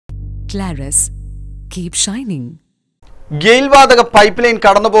Claris, keep shining. ഗെയിൽവാതക pipe line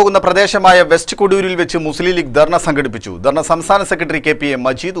കടന്നുപോകുന്ന പ്രദേശമായ west കൊടൂരിൽ വെച്ച് മുസ്ലിം ലീഗ് ധർണ സംഘടിപ്പിച്ചു. ധർണ സംസ്ഥാന സെക്രട്ടറി കെ.പി.എ.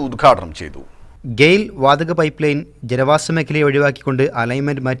 മജീദ് ഉദ്ഘാടനം ചെയ്തു. ഗെയിൽ വാതക പൈപ്പ് ലൈൻ ജനവാസ മേഖലയെ ഒഴിവാക്കിക്കൊണ്ട്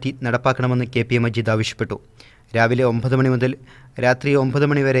അലൈൻമെന്റ് മാറ്റി നടപ്പാക്കണമെന്ന് കെ.പി.എ. മജീദ് ആവശ്യപ്പെട്ടു. രാവിലെ 9 മണി മുതൽ രാത്രി 9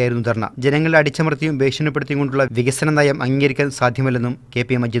 മണി വരെയായിരുന്നു ധർണ. ജനങ്ങളെ അടിച്ചമർത്തിയും ഭീഷണിപ്പെടുത്തിയും കൊണ്ടുള്ള വികസന നയം അംഗീകരിക്കാൻ സാധ്യമല്ലെന്നും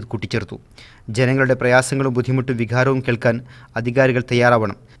കെ.പി.എ. മജീദ് കൂട്ടിച്ചേർത്തു. ജനങ്ങളുടെ പ്രയാസങ്ങളും ബുദ്ധിമുട്ടും വികാരവും കേൾക്കാൻ അധികാരികൾ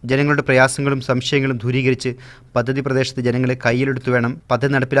തയ്യാറാവണം. ജനങ്ങളുടെ പ്രയാസങ്ങളും സംശയങ്ങളും ദൂരീകരിച്ച് പദ്ധതി പ്രദേശത്ത് ജനങ്ങളെ കയ്യിലെടുത്തു വേണം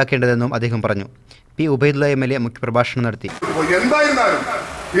പദ്ധതി നടപ്പിലാക്കേണ്ടതെന്നും അദ്ദേഹം പറഞ്ഞു. പി. ഉബൈദുള്ള എം.എൽ.എ. മുഖ്യപ്രഭാഷണം നടത്തി.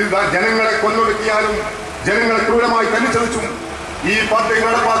 ജനങ്ങളെ കൊന്നൊടുക്കിയാലും ജനങ്ങളെ ക്രൂരമായി തല്ലിച്ചതച്ചും ഈ പദ്ധതി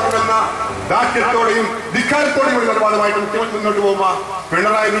നടപ്പാക്കുമെന്ന ദാർഢ്യത്തോടെയും ധിക്കാരത്തോടെയും ഒരു നിലപാടുമായിട്ട് മുഖ്യമന്ത്രി മുന്നോട്ട് പോകുമ്പോൾ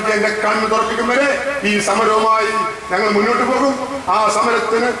പിണറായി വിജയന്റെ കണ്ണ് തുറപ്പിക്കും വരെ ഈ സമരവുമായി ഞങ്ങൾ മുന്നോട്ട് പോകും. ആ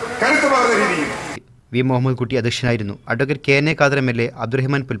സമരത്തിന് കരുത്ത് പകർന്ന രീതിയിൽ വി. മുഹമ്മദ് കുട്ടി അധ്യക്ഷനായിരുന്നു. അഡ്വക്കേറ്റ് കെ.എൻ.എ. ഖാദർ എം.എൽ.എ.,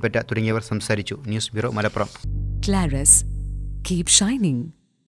 അബ്ദുറഹ്മാൻ പുൽപ്പറ്റ തുടങ്ങിയവർ സംസാരിച്ചു. News bureau, Malappuram. Claris, keep shining.